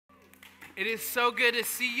It is so good to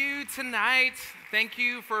see you tonight. Thank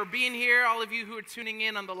you for being here, all of you who are tuning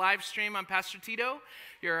in on the live stream. I'm Pastor Tido,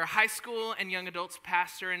 your high school and young adults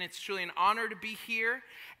pastor, and it's truly an honor to be here.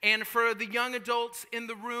 And for the young adults in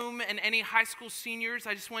the room and any high school seniors,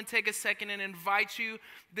 I just want to take a second and invite you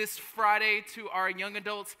this Friday to our young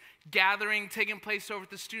adults gathering taking place over at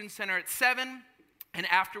the Student Center at 7. And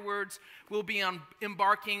afterwards, we'll be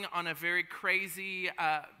embarking on a very crazy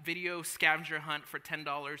video scavenger hunt for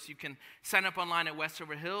 $10. You can sign up online at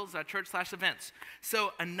westoverhills.church/events.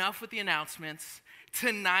 So enough with the announcements.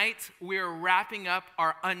 Tonight, we're wrapping up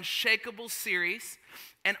our Unshakable series.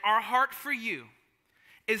 And our heart for you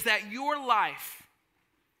is that your life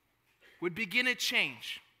would begin to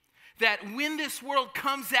change. That when this world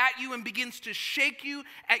comes at you and begins to shake you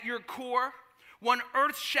at your core, one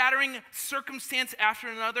earth-shattering circumstance after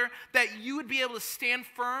another, that you would be able to stand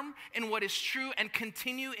firm in what is true and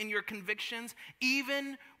continue in your convictions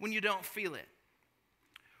even when you don't feel it.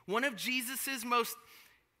 One of Jesus' most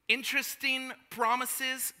interesting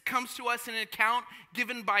promises comes to us in an account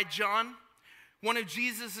given by John, one of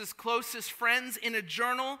Jesus' closest friends, in a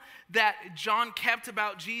journal that John kept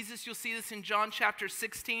about Jesus. You'll see this in John chapter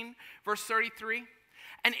 16, verse 33.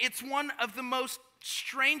 And it's one of the most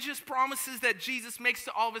strangest promises that Jesus makes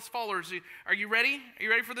to all of his followers. Are you ready? Are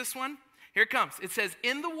you ready for this one? Here it comes. It says,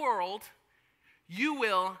 "In the world, you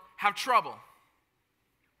will have trouble."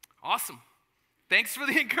 Awesome. Thanks for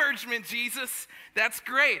the encouragement, Jesus. That's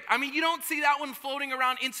great. I mean, you don't see that one floating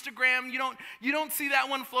around Instagram. You don't see that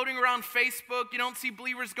one floating around Facebook. You don't see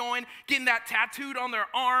believers getting that tattooed on their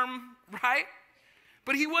arm, right?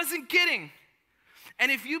 But he wasn't kidding.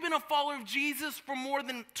 And if you've been a follower of Jesus for more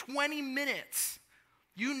than 20 minutes,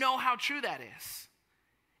 you know how true that is.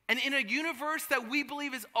 And in a universe that we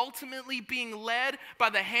believe is ultimately being led by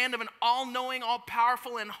the hand of an all-knowing,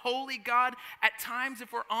 all-powerful, and holy God, at times,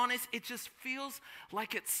 if we're honest, it just feels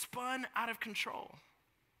like it's spun out of control.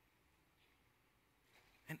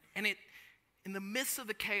 And in the midst of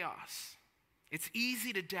the chaos, it's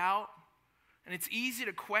easy to doubt, and it's easy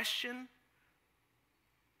to question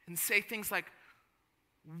and say things like,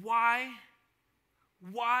 why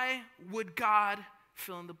would God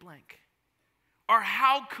fill in the blank? Or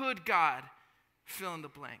how could God fill in the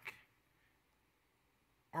blank?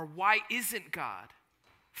 Or why isn't God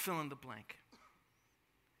fill in the blank?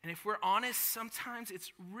 And if we're honest, sometimes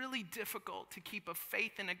it's really difficult to keep a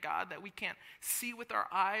faith in a God that we can't see with our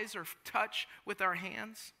eyes or touch with our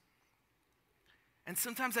hands. And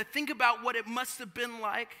sometimes I think about what it must have been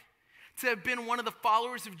like to have been one of the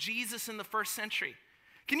followers of Jesus in the first century.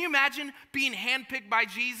 Can you imagine being handpicked by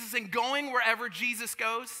Jesus and going wherever Jesus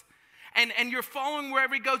goes? And you're following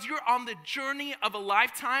wherever he goes. You're on the journey of a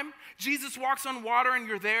lifetime. Jesus walks on water and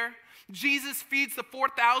you're there. Jesus feeds the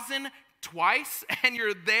 4,000 twice and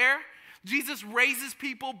you're there. Jesus raises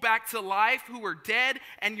people back to life who were dead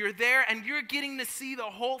and you're there, and you're getting to see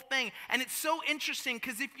the whole thing. And it's so interesting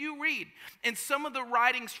because if you read in some of the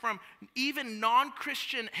writings from even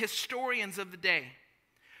non-Christian historians of the day,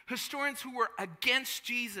 historians who were against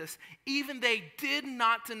Jesus, even they did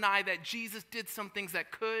not deny that Jesus did some things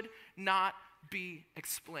that could not be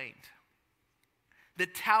explained. The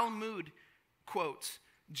Talmud quotes,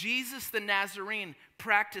 "Jesus the Nazarene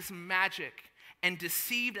practiced magic and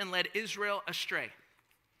deceived and led Israel astray."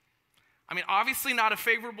 I mean, obviously not a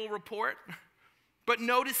favorable report, but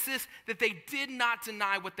notice this, that they did not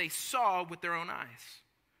deny what they saw with their own eyes.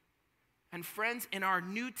 And friends, in our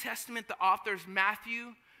New Testament, the authors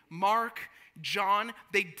Matthew, Mark, John,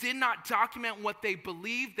 they did not document what they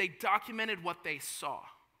believed, they documented what they saw.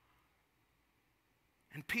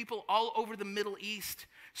 And people all over the Middle East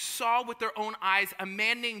saw with their own eyes a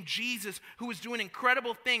man named Jesus who was doing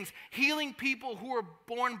incredible things, healing people who were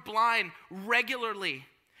born blind regularly,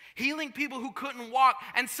 healing people who couldn't walk,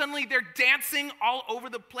 and suddenly they're dancing all over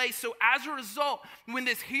the place. So as a result, when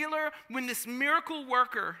this healer, when this miracle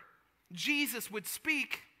worker, Jesus would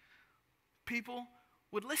speak, people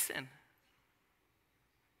would listen.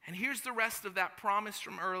 And here's the rest of that promise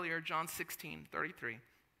from earlier, John 16:33.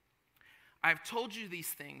 "I have told you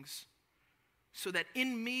these things so that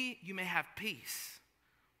in me you may have peace.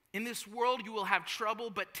 In this world you will have trouble,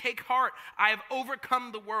 but take heart, I have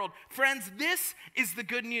overcome the world." Friends, this is the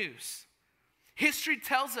good news. History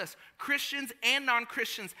tells us, Christians and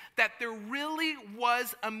non-Christians, that there really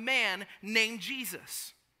was a man named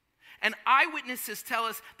Jesus. And eyewitnesses tell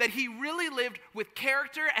us that he really lived with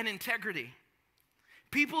character and integrity.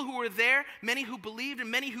 People who were there, many who believed and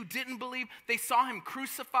many who didn't believe, they saw him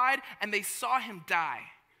crucified and they saw him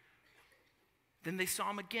die. Then they saw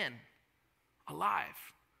him again,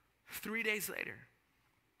 alive, 3 days later.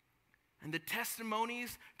 And the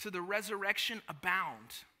testimonies to the resurrection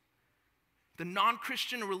abound. The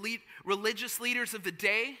non-Christian religious leaders of the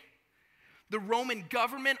day, the Roman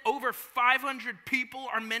government, over 500 people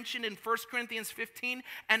are mentioned in 1 Corinthians 15.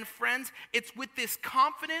 And friends, it's with this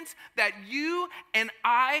confidence that you and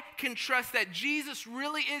I can trust that Jesus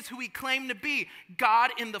really is who he claimed to be,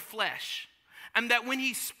 God in the flesh. And that when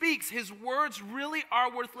he speaks, his words really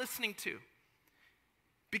are worth listening to.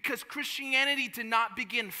 Because Christianity did not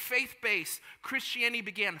begin faith-based. Christianity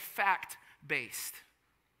began fact-based.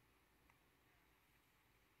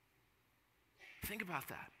 Think about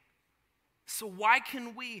that. So why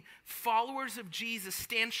can we, followers of Jesus,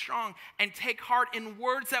 stand strong and take heart in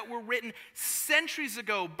words that were written centuries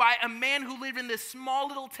ago by a man who lived in this small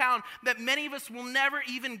little town that many of us will never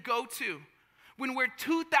even go to? When we're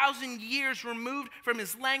 2,000 years removed from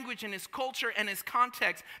his language and his culture and his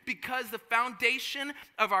context, because the foundation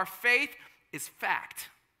of our faith is fact.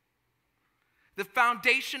 The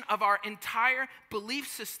foundation of our entire belief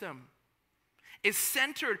system is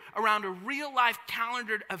centered around a real-life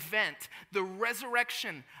calendared event, the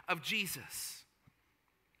resurrection of Jesus.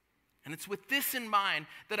 And it's with this in mind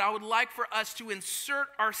that I would like for us to insert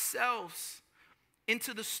ourselves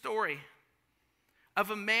into the story of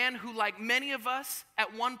a man who, like many of us,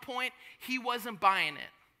 at one point, he wasn't buying it.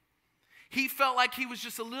 He felt like he was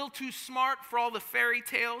just a little too smart for all the fairy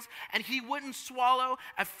tales, and he wouldn't swallow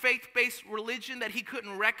a faith-based religion that he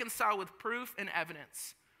couldn't reconcile with proof and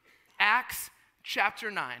evidence. Acts chapter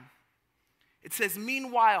 9. It says,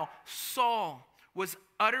 "Meanwhile, Saul was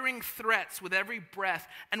uttering threats with every breath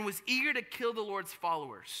and was eager to kill the Lord's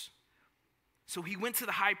followers. So he went to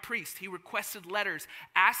the high priest. He requested letters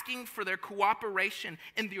asking for their cooperation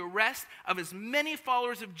in the arrest of as many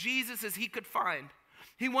followers of Jesus as he could find.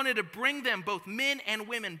 He wanted to bring them, both men and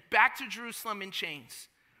women, back to Jerusalem in chains.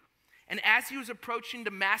 And as he was approaching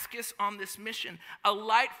Damascus on this mission, a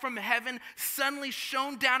light from heaven suddenly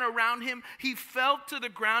shone down around him. He fell to the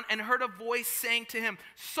ground and heard a voice saying to him,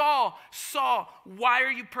 'Saul, Saul, why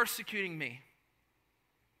are you persecuting me?'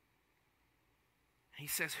 And he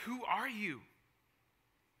says, 'Who are you?'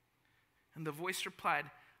 And the voice replied,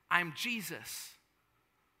 'I'm Jesus,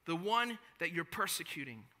 the one that you're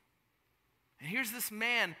persecuting.' And here's this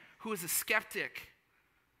man who is a skeptic,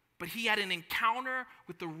 but he had an encounter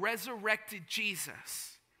with the resurrected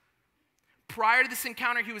Jesus. Prior to this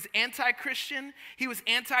encounter, he was anti-Christian. He was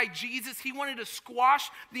anti-Jesus. He wanted to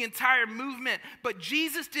squash the entire movement. But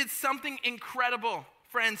Jesus did something incredible,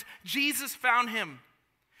 friends. Jesus found him.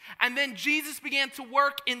 And then Jesus began to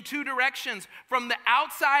work in two directions, from the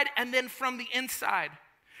outside and then from the inside.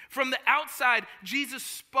 From the outside, Jesus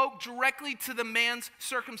spoke directly to the man's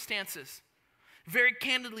circumstances. Very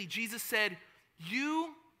candidly, Jesus said,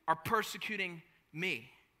 'You are persecuting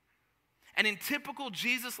me.' And in typical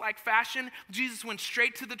Jesus-like fashion, Jesus went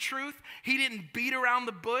straight to the truth. He didn't beat around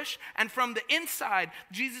the bush. And from the inside,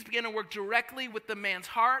 Jesus began to work directly with the man's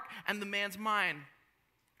heart and the man's mind,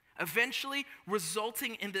 eventually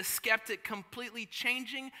resulting in the skeptic completely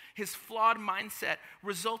changing his flawed mindset,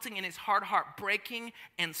 resulting in his hard heart breaking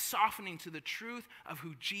and softening to the truth of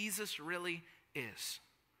who Jesus really is.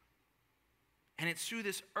 And it's through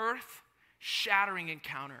this earth-shattering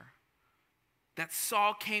encounter that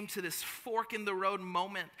Saul came to this fork-in-the-road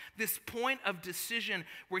moment, this point of decision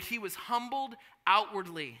where he was humbled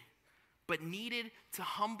outwardly, but needed to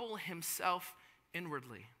humble himself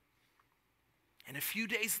inwardly. And a few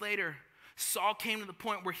days later, Saul came to the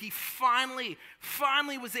point where he finally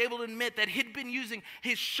was able to admit that he'd been using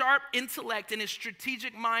his sharp intellect and his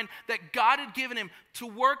strategic mind that God had given him to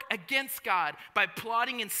work against God by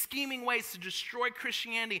plotting and scheming ways to destroy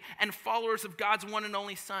Christianity and followers of God's one and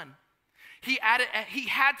only Son. He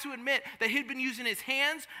had to admit that he'd been using his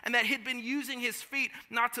hands and that he'd been using his feet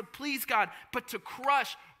not to please God, but to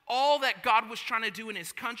crush all that God was trying to do in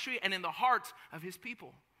his country and in the hearts of his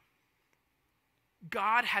people.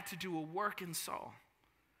 God had to do a work in Saul.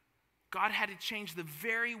 God had to change the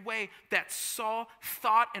very way that Saul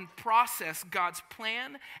thought and processed God's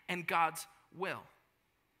plan and God's will.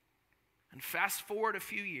 And fast forward a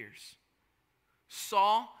few years,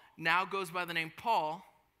 Saul now goes by the name Paul,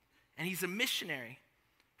 and he's a missionary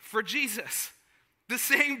for Jesus, the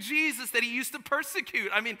same Jesus that he used to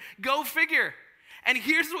persecute. I mean, go figure. And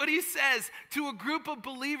here's what he says to a group of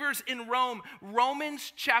believers in Rome,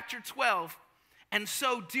 Romans chapter 12. "And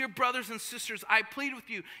so, dear brothers and sisters, I plead with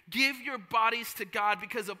you, give your bodies to God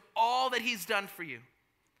because of all that he's done for you.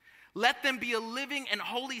 Let them be a living and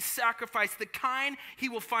holy sacrifice, the kind he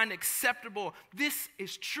will find acceptable. This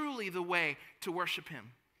is truly the way to worship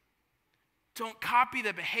him." Don't copy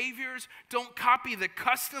the behaviors. Don't copy the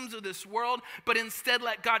customs of this world, but instead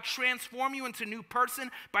let God transform you into a new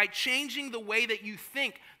person by changing the way that you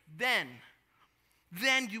think. Then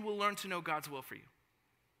you will learn to know God's will for you,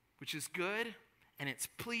 which is good, and it's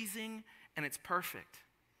pleasing, and it's perfect.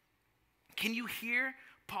 Can you hear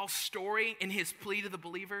Paul's story in his plea to the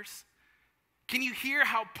believers? Can you hear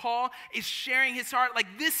how Paul is sharing his heart?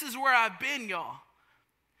 Like, this is where I've been, y'all.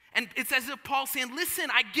 And it's as if Paul's saying, listen,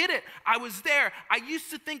 I get it. I was there. I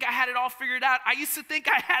used to think I had it all figured out. I used to think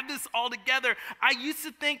I had this all together. I used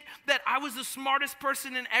to think that I was the smartest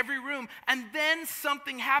person in every room. And then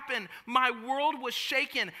something happened. My world was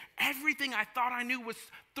shaken. Everything I thought I knew was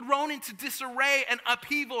thrown into disarray and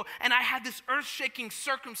upheaval. And I had this earth-shaking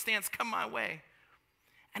circumstance come my way.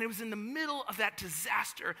 And it was in the middle of that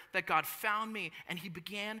disaster that God found me, and he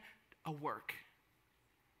began a work.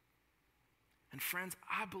 And friends,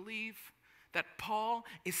 I believe that Paul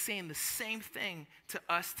is saying the same thing to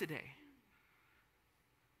us today.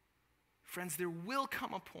 Friends, there will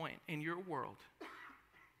come a point in your world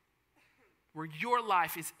where your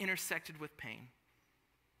life is intersected with pain.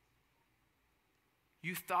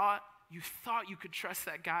 You thought you could trust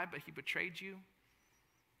that guy, but he betrayed you.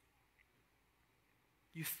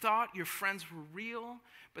 You thought your friends were real,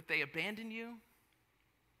 but they abandoned you.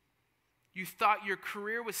 You thought your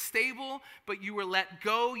career was stable, but you were let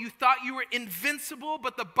go. You thought you were invincible,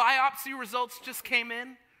 but the biopsy results just came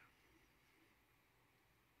in.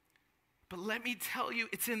 But let me tell you,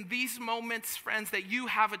 it's in these moments, friends, that you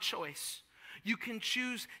have a choice. You can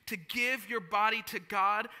choose to give your body to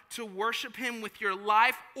God, to worship him with your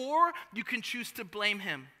life, or you can choose to blame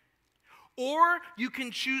him. Or you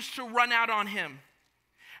can choose to run out on him.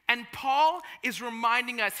 And Paul is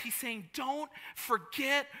reminding us, he's saying, don't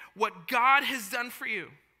forget what God has done for you.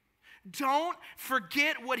 Don't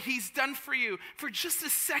forget what he's done for you. For just a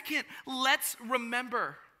second, let's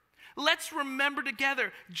remember. Let's remember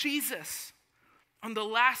together Jesus on the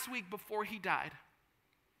last week before he died.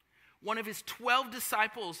 One of his 12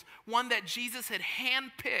 disciples, one that Jesus had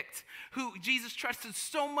handpicked, who Jesus trusted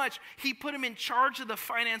so much, he put him in charge of the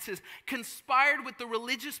finances, conspired with the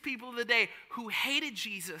religious people of the day who hated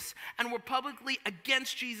Jesus and were publicly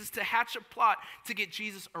against Jesus to hatch a plot to get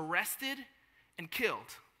Jesus arrested and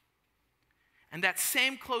killed. And that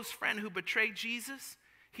same close friend who betrayed Jesus,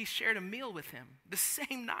 he shared a meal with him the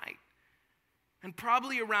same night. And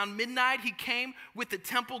probably around midnight, he came with the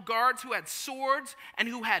temple guards who had swords and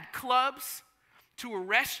who had clubs to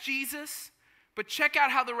arrest Jesus. But check out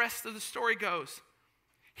how the rest of the story goes.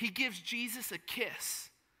 He gives Jesus a kiss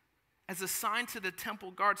as a sign to the temple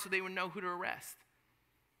guards so they would know who to arrest.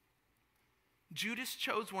 Judas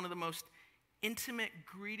chose one of the most intimate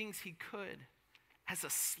greetings he could as a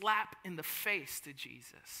slap in the face to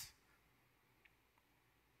Jesus.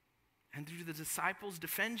 And do the disciples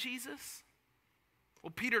defend Jesus?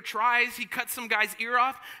 Well, Peter tries, he cuts some guy's ear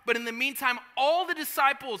off, but in the meantime, all the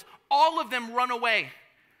disciples, all of them run away.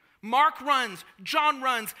 Mark runs, John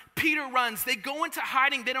runs, Peter runs. They go into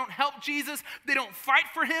hiding. They don't help Jesus. They don't fight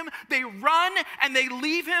for him. They run and they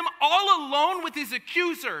leave him all alone with his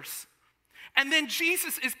accusers. And then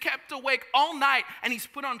Jesus is kept awake all night and he's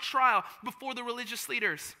put on trial before the religious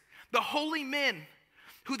leaders, the holy men,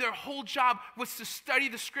 who their whole job was to study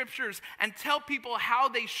the scriptures and tell people how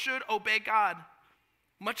they should obey God.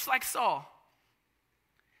 Much like Saul.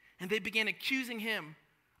 And they began accusing him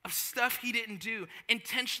of stuff he didn't do,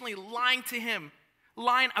 intentionally lying to him,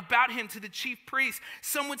 lying about him to the chief priests.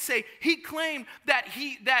 Some would say he claimed that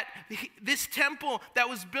this temple that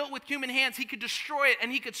was built with human hands, he could destroy it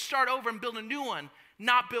and he could start over and build a new one,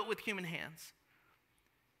 not built with human hands.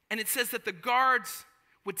 And it says that the guards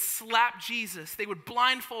would slap Jesus. They would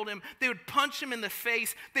blindfold him. They would punch him in the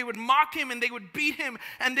face. They would mock him and they would beat him.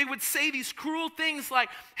 And they would say these cruel things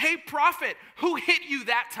like, "Hey, prophet, who hit you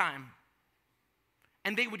that time?"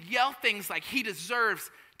 And they would yell things like, "He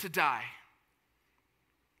deserves to die."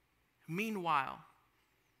 Meanwhile,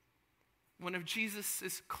 one of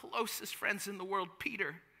Jesus' closest friends in the world,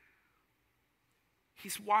 Peter,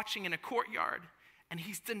 he's watching in a courtyard and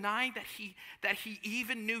he's denying that he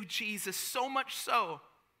even knew Jesus, so much so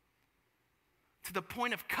to the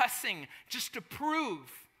point of cussing just to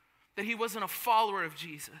prove that he wasn't a follower of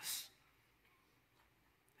Jesus.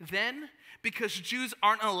 Then, because Jews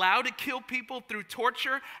aren't allowed to kill people through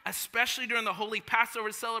torture, especially during the Holy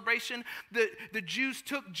Passover celebration, the Jews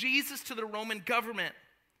took Jesus to the Roman government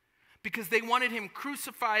because they wanted him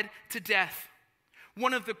crucified to death.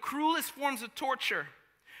 One of the cruelest forms of torture.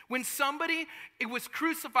 When somebody was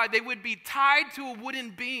crucified, they would be tied to a wooden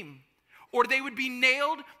beam, or they would be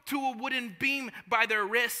nailed to a wooden beam by their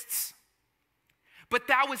wrists. But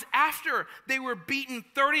that was after they were beaten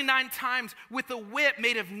 39 times with a whip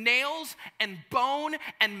made of nails and bone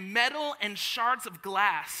and metal and shards of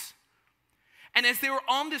glass. And as they were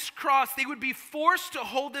on this cross, they would be forced to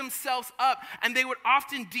hold themselves up, and they would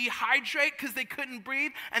often dehydrate because they couldn't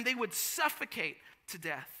breathe, and they would suffocate to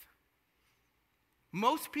death.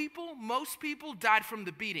 Most people died from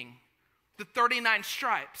the beating, the 39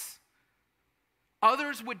 stripes.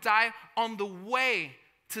 Others would die on the way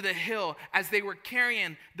to the hill as they were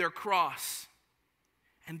carrying their cross.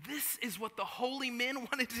 And this is what the holy men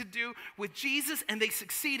wanted to do with Jesus, and they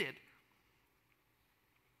succeeded.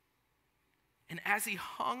 And as he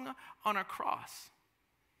hung on a cross,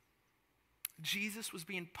 Jesus was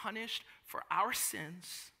being punished for our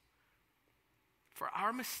sins, for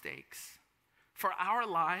our mistakes, for our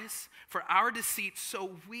lies, for our deceit,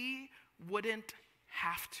 so we wouldn't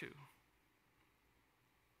have to.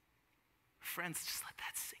 Friends, just let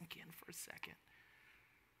that sink in for a second.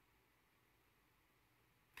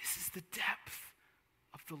 This is the depth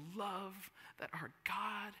of the love that our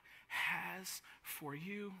God has for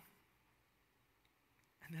you.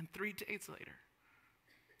 And then 3 days later,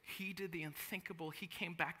 he did the unthinkable. He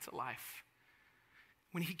came back to life.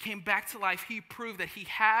 When he came back to life, he proved that he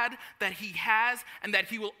had, that he has, and that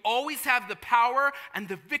he will always have the power and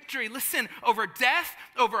the victory, listen, over death,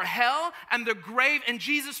 over hell, and the grave. And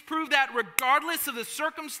Jesus proved that regardless of the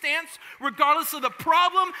circumstance, regardless of the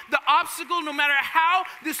problem, the obstacle, no matter how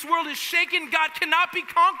this world is shaken, God cannot be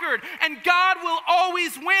conquered, and God will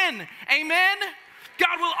always win. Amen?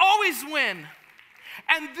 God will always win.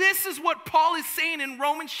 And this is what Paul is saying in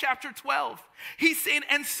Romans chapter 12. He's saying,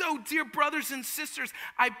 and so, dear brothers and sisters,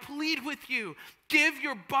 I plead with you, give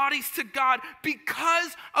your bodies to God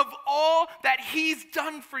because of all that he's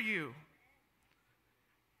done for you.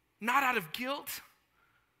 Not out of guilt,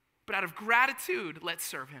 but out of gratitude, let's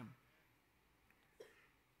serve him.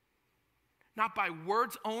 Not by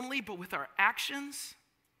words only, but with our actions,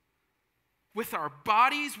 with our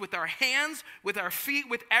bodies, with our hands, with our feet,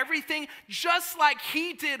 with everything, just like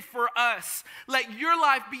he did for us. Let your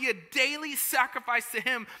life be a daily sacrifice to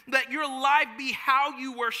him. Let your life be how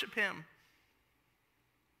you worship him.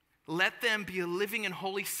 Let them be a living and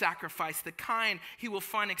holy sacrifice, the kind he will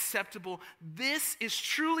find acceptable. This is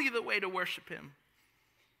truly the way to worship him.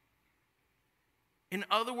 In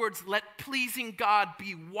other words, let pleasing God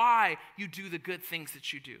be why you do the good things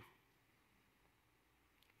that you do.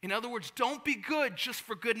 In other words, don't be good just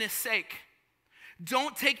for goodness sake.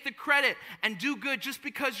 Don't take the credit and do good just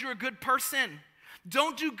because you're a good person.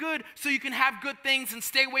 Don't do good so you can have good things and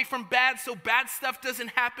stay away from bad so bad stuff doesn't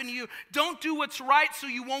happen to you. Don't do what's right so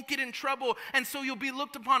you won't get in trouble and so you'll be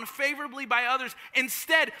looked upon favorably by others.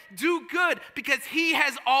 Instead, do good because he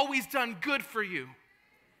has always done good for you.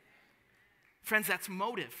 Friends, that's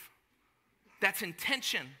motive. That's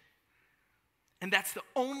intention. And that's the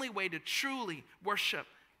only way to truly worship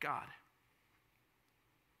God.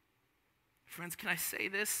 Friends, can I say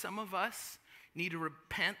this? Some of us need to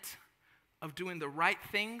repent of doing the right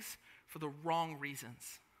things for the wrong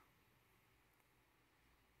reasons.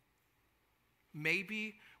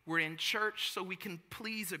 Maybe we're in church so we can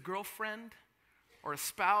please a girlfriend or a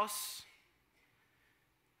spouse.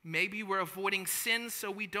 Maybe we're avoiding sin so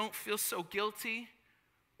we don't feel so guilty.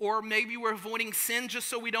 Or maybe we're avoiding sin just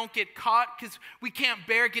so we don't get caught because we can't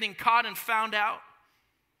bear getting caught and found out.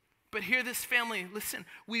 But hear this, family, listen,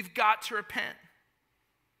 we've got to repent.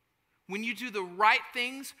 When you do the right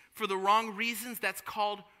things for the wrong reasons, that's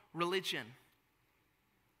called religion.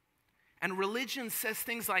 And religion says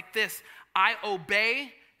things like this: I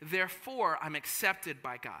obey, therefore I'm accepted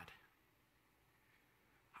by God.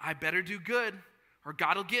 I better do good or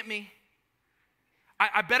God will get me.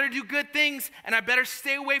 I better do good things and I better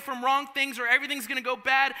stay away from wrong things or everything's going to go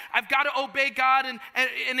bad. I've got to obey God, and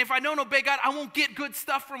if I don't obey God, I won't get good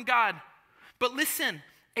stuff from God. But listen,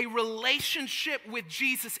 a relationship with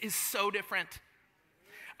Jesus is so different.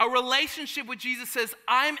 A relationship with Jesus says,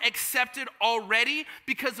 I'm accepted already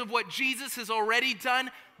because of what Jesus has already done,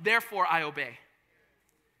 therefore I obey.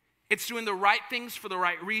 It's doing the right things for the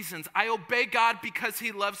right reasons. I obey God because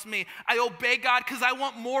he loves me. I obey God because I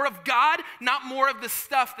want more of God, not more of the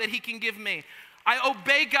stuff that he can give me. I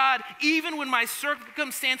obey God even when my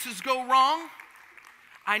circumstances go wrong.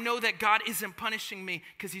 I know that God isn't punishing me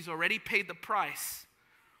because he's already paid the price.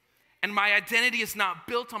 And my identity is not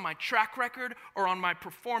built on my track record or on my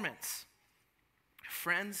performance.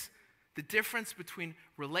 Friends, the difference between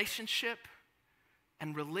relationship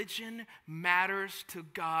and religion matters to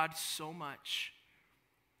God so much.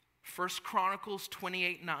 1 Chronicles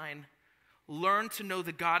 28:9. Learn to know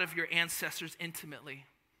the God of your ancestors intimately.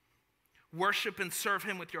 Worship and serve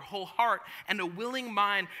him with your whole heart and a willing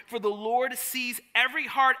mind, for the Lord sees every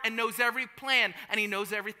heart and knows every plan, and he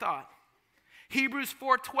knows every thought. Hebrews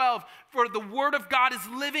 4:12, for the word of God is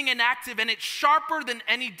living and active, and it's sharper than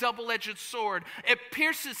any double-edged sword. It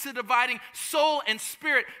pierces to dividing soul and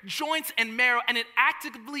spirit, joints and marrow, and it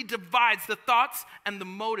actively divides the thoughts and the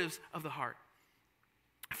motives of the heart.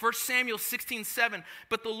 1 Samuel 16:7,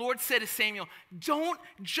 but the Lord said to Samuel, don't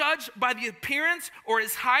judge by the appearance or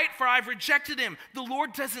his height, for I've rejected him. The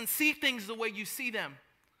Lord doesn't see things the way you see them.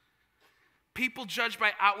 People judge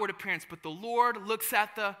by outward appearance, but the Lord looks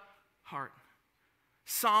at the heart.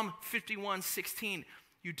 Psalm 51:16,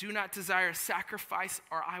 you do not desire a sacrifice,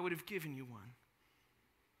 or I would have given you one.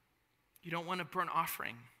 You don't want a burnt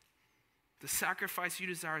offering. The sacrifice you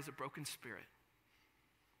desire is a broken spirit.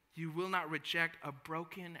 You will not reject a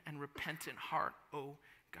broken and repentant heart, oh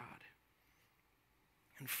God.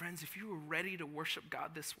 And friends, if you are ready to worship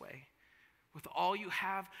God this way, with all you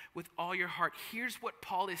have, with all your heart, here's what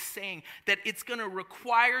Paul is saying, that it's going to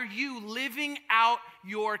require you living out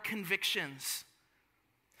your convictions.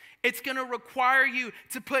 It's going to require you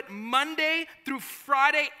to put Monday through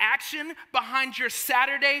Friday action behind your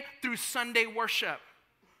Saturday through Sunday worship.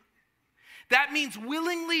 That means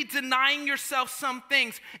willingly denying yourself some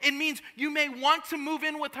things. It means you may want to move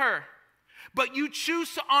in with her, but you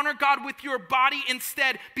choose to honor God with your body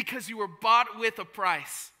instead because you were bought with a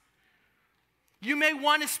price. You may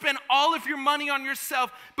want to spend all of your money on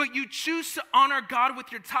yourself, but you choose to honor God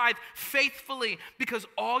with your tithe faithfully because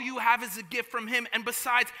all you have is a gift from him. And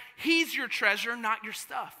besides, he's your treasure, not your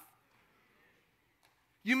stuff.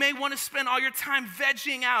 You may want to spend all your time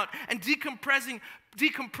vegging out and decompressing,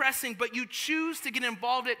 but you choose to get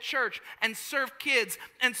involved at church and serve kids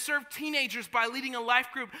and serve teenagers by leading a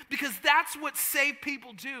life group because that's what saved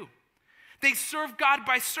people do. They serve God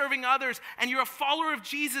by serving others, and you're a follower of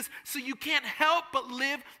Jesus, so you can't help but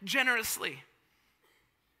live generously.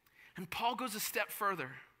 And Paul goes a step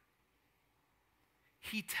further.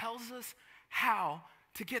 He tells us how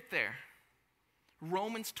to get there.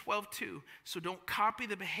 Romans 12:2. So don't copy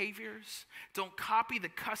the behaviors, don't copy the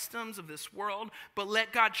customs of this world, but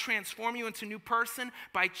let God transform you into a new person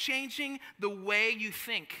by changing the way you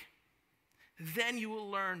think. Then you will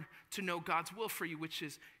learn to know God's will for you, which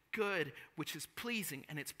is good, which is pleasing,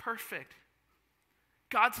 and it's perfect.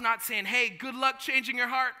 God's not saying, hey, good luck changing your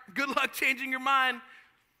heart. Good luck changing your mind.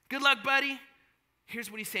 Good luck, buddy.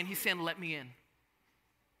 Here's what he's saying. He's saying, let me in.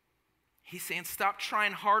 He's saying, stop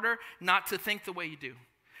trying harder not to think the way you do.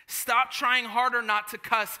 Stop trying harder not to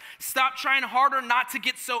cuss. Stop trying harder not to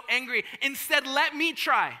get so angry. Instead, let me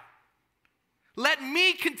try. Let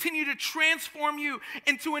me continue to transform you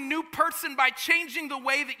into a new person by changing the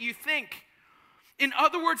way that you think. In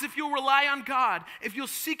other words, if you'll rely on God, if you'll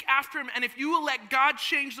seek after him, and if you will let God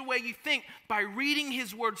change the way you think by reading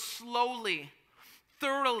his word slowly,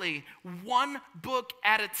 thoroughly, one book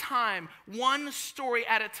at a time, one story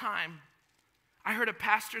at a time. I heard a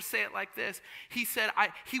pastor say it like this. He said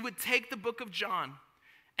he would take the book of John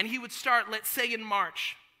and he would start, let's say in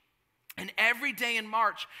March. And every day in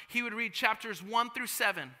March, he would read chapters 1 through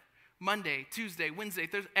 7. Monday, Tuesday, Wednesday,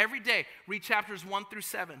 Thursday, every day, read chapters 1 through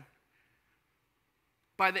 7.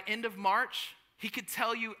 By the end of March, he could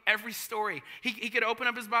tell you every story. He could open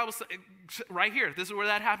up his Bible right here. This is where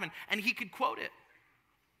that happened. And he could quote it.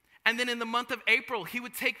 And then in the month of April, he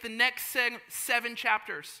would take the next 7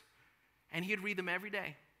 chapters. And he'd read them every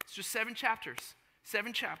day. It's just 7 chapters.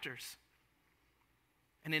 7 chapters.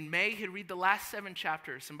 And in May, he'd read the last 7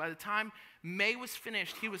 chapters. And by the time May was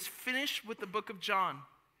finished, he was finished with the book of John.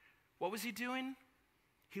 What was he doing?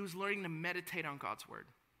 He was learning to meditate on God's word.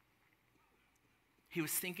 He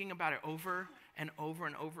was thinking about it over and over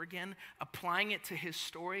and over again, applying it to his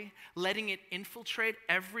story, letting it infiltrate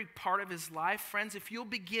every part of his life. Friends, if you'll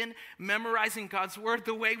begin memorizing God's word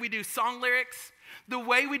the way we do song lyrics, the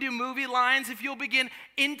way we do movie lines, if you'll begin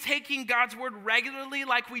intaking God's word regularly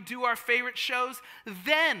like we do our favorite shows,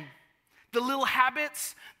 then the little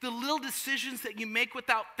habits, the little decisions that you make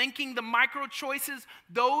without thinking, the micro choices,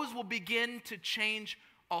 those will begin to change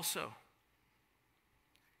also.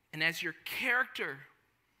 And as your character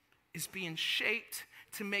is being shaped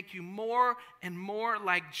to make you more and more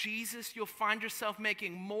like Jesus, you'll find yourself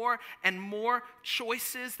making more and more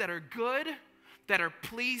choices that are good, that are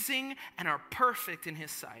pleasing, and are perfect in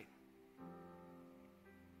his sight.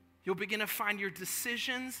 You'll begin to find your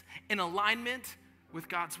decisions in alignment with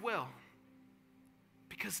God's will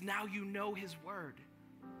because now you know his word.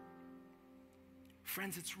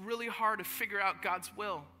 Friends, it's really hard to figure out God's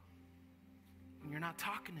will when you're not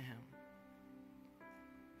talking to him,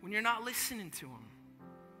 when you're not listening to him.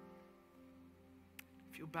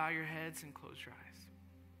 If you'll bow your heads and close your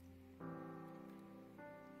eyes.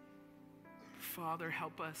 Father,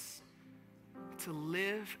 help us to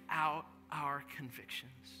live out our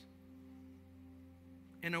convictions.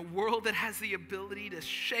 In a world that has the ability to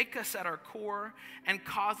shake us at our core and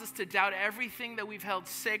cause us to doubt everything that we've held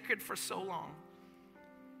sacred for so long,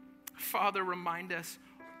 Father, remind us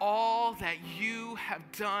all that you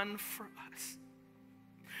have done for us.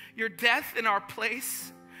 Your death in our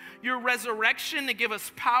place, your resurrection to give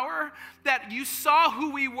us power, that you saw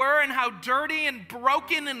who we were and how dirty and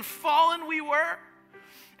broken and fallen we were,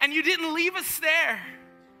 and you didn't leave us there.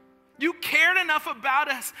 You cared enough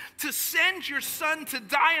about us to send your son to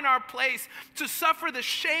die in our place, to suffer the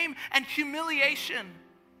shame and humiliation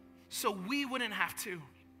so we wouldn't have to.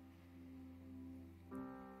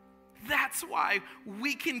 That's why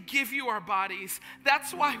we can give you our bodies.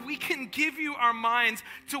 That's why we can give you our minds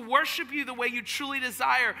to worship you the way you truly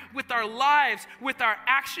desire, with our lives, with our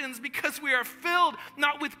actions, because we are filled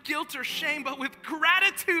not with guilt or shame, but with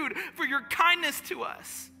gratitude for your kindness to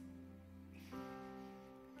us.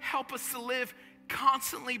 Help us to live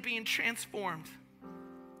constantly being transformed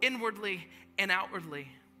inwardly and outwardly.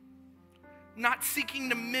 Not seeking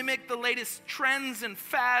to mimic the latest trends and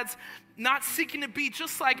fads, not seeking to be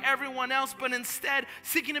just like everyone else, but instead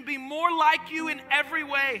seeking to be more like you in every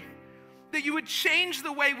way. That you would change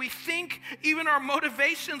the way we think, even our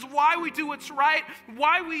motivations, why we do what's right,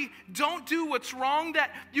 why we don't do what's wrong,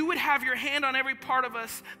 that you would have your hand on every part of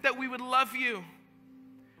us, that we would love you.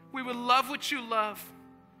 We would love what you love.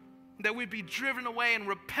 That we'd be driven away and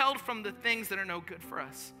repelled from the things that are no good for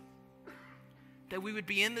us. That we would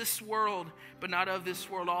be in this world, but not of this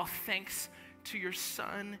world, all thanks to your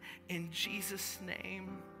Son. In Jesus'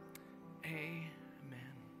 name, amen.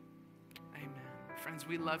 Amen. Friends,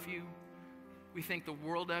 we love you. We think the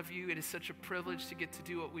world of you. It is such a privilege to get to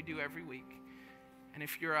do what we do every week. And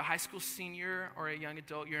if you're a high school senior or a young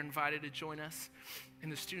adult, you're invited to join us in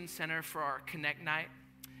the Student Center for our Connect Night,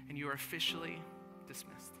 and you are officially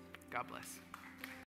dismissed. God bless.